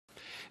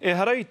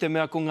Ehara I te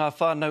mea ko ngā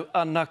whanau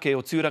anake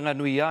o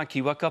Turanganui a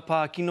Kiwa ka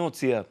pā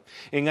kinotia.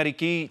 Engari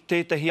ki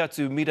tetahi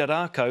atu mira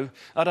rakau,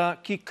 ara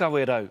ki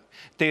Kawerau.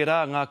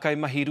 Tera ngā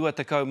kaimahi rua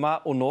tekau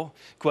mā ono,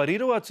 kua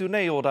riro atu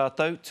nei o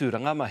ratou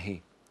turanga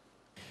mahi.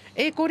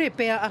 E kore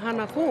pea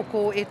ahana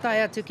kōkō e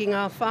tai atu ki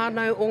ngā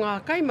whanau o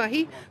ngā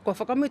kaimahi, kua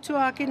whakamutu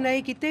ake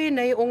nei ki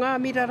tēnei o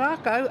ngā mira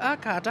rakau a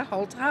Carter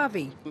Holt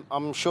Harvey.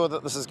 I'm sure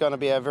that this is going to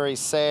be a very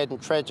sad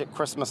and tragic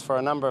Christmas for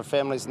a number of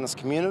families in this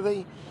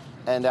community,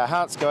 and our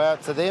hearts go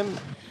out to them.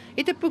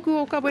 I te puku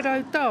o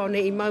Kawerau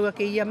taone I maua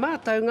ke ia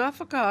mātou ngā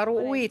whakaaro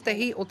o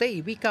etahi o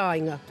te iwi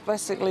kāinga.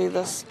 Basically,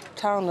 this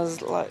town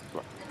is like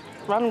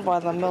run by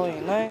the mill,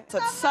 you know.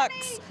 It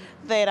sucks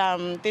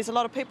that there's a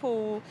lot of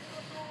people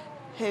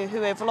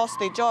who have lost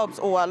their jobs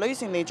or are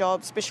losing their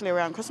jobs, especially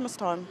around Christmas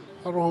time.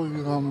 Aroha I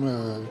ngā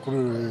mea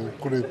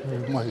kore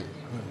mahi.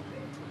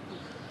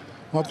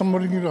 Ngā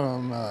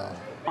tamaringira mea.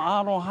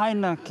 Aro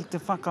haina ki te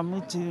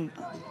whakamutu,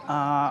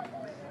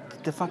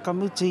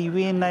 I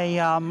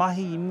wēnei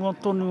mahi I mua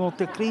tonu o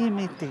te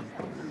krimete.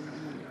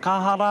 Ka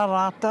hara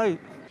ratou.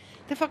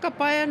 Te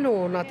whakapai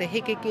anō nā te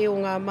hekeke o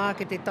ngā mā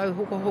ke te tau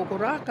hoko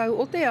rakau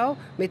o te ao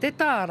me te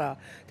tera,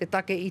 te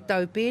take I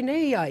tau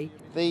pēnei ai.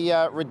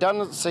 The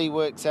redundancy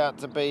works out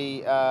to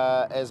be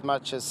as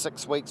much as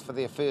 6 weeks for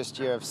their first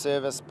year of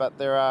service, but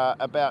there are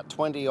about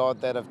 20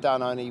 odd that have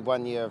done only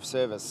 1 year of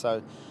service,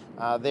 so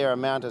their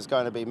amount is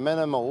going to be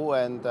minimal,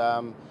 and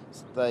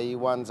the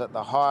ones at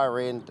the higher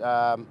end,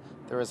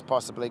 there is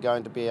possibly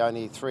going to be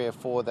only 3 or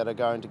 4 that are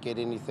going to get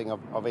anything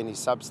of any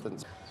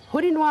substance.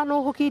 Hori noa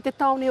anō hoki I te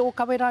taone o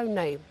Kawerau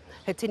nei.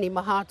 He tini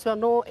mahātua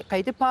anō e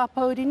kei te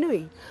pāpauri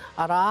nui.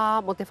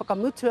 Arā, mo te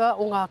whakamutua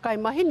o ngā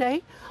kaimahi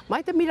nei,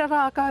 mai te mira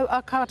rakau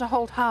a Carter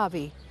Holt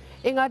Harvey.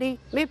 Engari,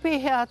 me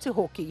pēhea atu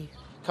hoki.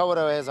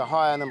 Kawerau has a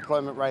high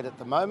unemployment rate at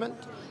the moment,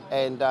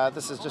 and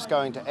this is just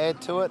going to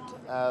add to it.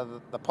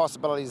 The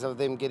possibilities of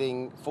them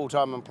getting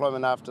full-time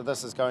employment after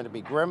this is going to be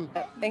grim.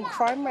 And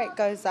crime rate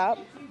goes up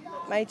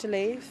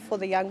majorly for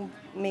the young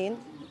men.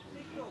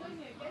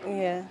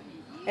 Yeah,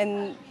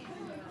 and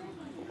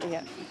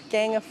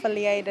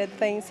gang-affiliated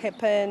things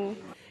happen.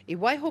 I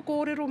waihoko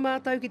orero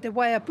mātou ki te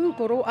waia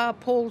pūkoro a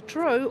Paul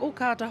Trow o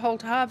Carter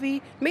Holt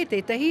Harvey me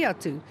tetahi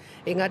atu.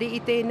 Engari I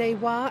tēnei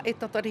wā e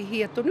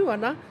tatarihia tonu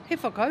ana he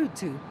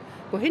whakautu.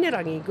 Ko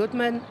Hinerangi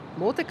Goodman,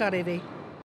 mō te karere.